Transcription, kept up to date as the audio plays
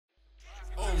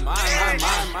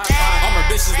All my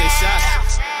bitches they shot,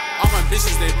 all my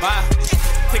bitches they buy.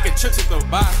 Take a trip to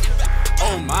Dubai.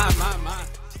 Oh my.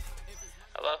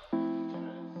 Hello?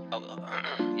 Oh,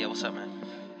 yeah, what's up, man?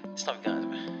 Snubby Guns,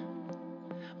 man.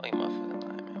 Oh, you motherfucking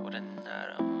lying, man. What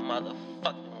another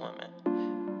motherfucking woman.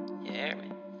 You hear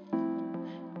me?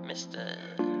 Mr.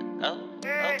 Oh.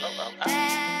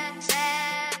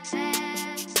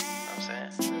 I'm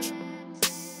saying,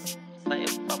 play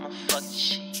about my fucking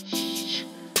cheese.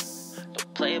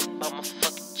 Don't play about my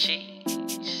fucking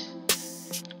cheese.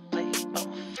 Play about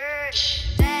my fucking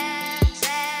cheese.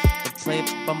 Don't play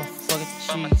about my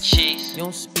fucking cheese. You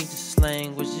don't speak this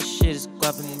language, this shit is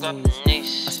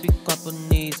Guapenese. I speak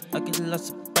Guapenese, I get lots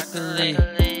of broccoli.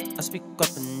 I speak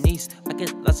Guapenese, I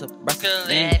get lots of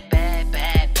broccoli.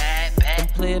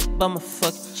 Don't play about my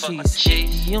fucking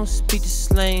cheese. You don't speak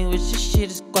this language, this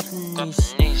shit is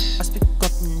Guapenese. I speak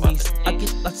Guapenese, I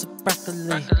get lots of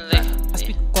broccoli. I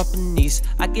speak Guapenese,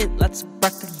 I get lots of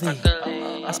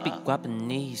broccoli. I speak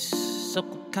Guapenese, so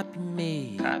copy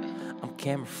me. I'm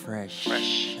camera fresh.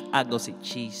 I go say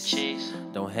cheese.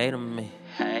 Don't hate on me.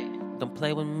 Don't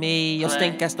play with me. Yo,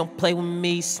 stink ass, don't play with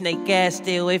me. Snake ass,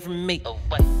 stay away from me.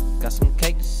 Got some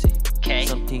cake to see.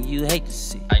 Something you hate to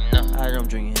see. I don't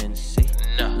drink Hennessy.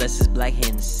 Unless it's black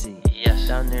Hennessy.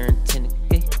 Down there in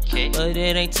Tennessee. But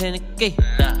it ain't Tennessee.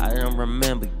 I don't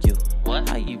remember you.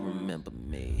 How you remember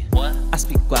me? I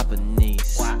speak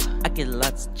Guapenese. I get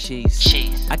lots of cheese.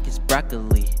 I get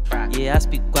broccoli. Yeah, I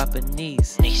speak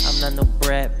Guapenese. I'm not no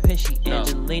Brad Pitt, she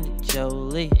Angelina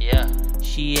Jolie.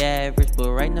 She average,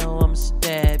 but right now I'ma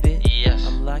stab it.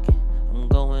 I'm locking, I'm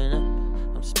going up,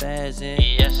 I'm spazzing.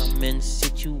 I'm in the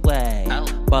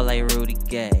situation, ball like Rudy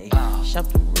Gay. Shout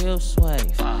the real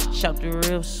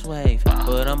swave,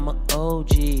 but I'm an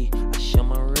OG. I show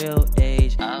my real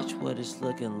age, bitch, what it's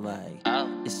looking like.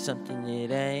 It's something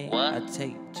it ain't. I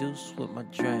take juice with my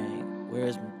drink.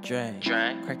 Where's my drink?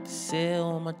 Crack the seal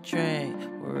on my drink.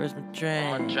 Where's my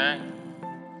drink?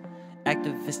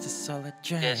 Activist, that's all I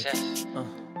drink.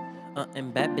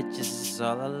 And bad bitches is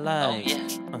all I like.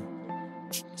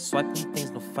 Swiping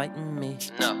things, no fighting me.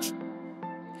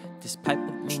 This pipe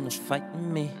with me, no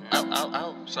fighting me.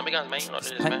 Snubby Guns, man, you know what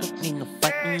it is, Pipe man. with me, no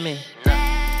fighting me.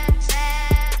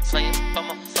 Play about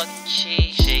my fucking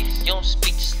cheese. You don't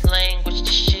speak this language,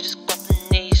 this shit is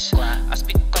Guapenese. I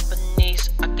speak Guapenese,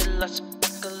 I get lots of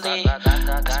broccoli. I speak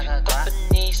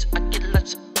Guapenese, I get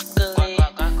lots of broccoli.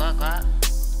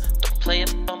 Don't play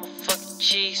about my fucking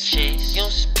cheese. You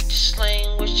don't speak this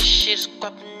language, this shit is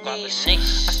Guapenese. I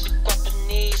speak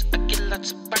Guapenese, I get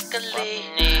lots of broccoli.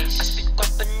 I speak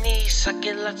Guapenese, I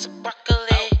get lots of broccoli.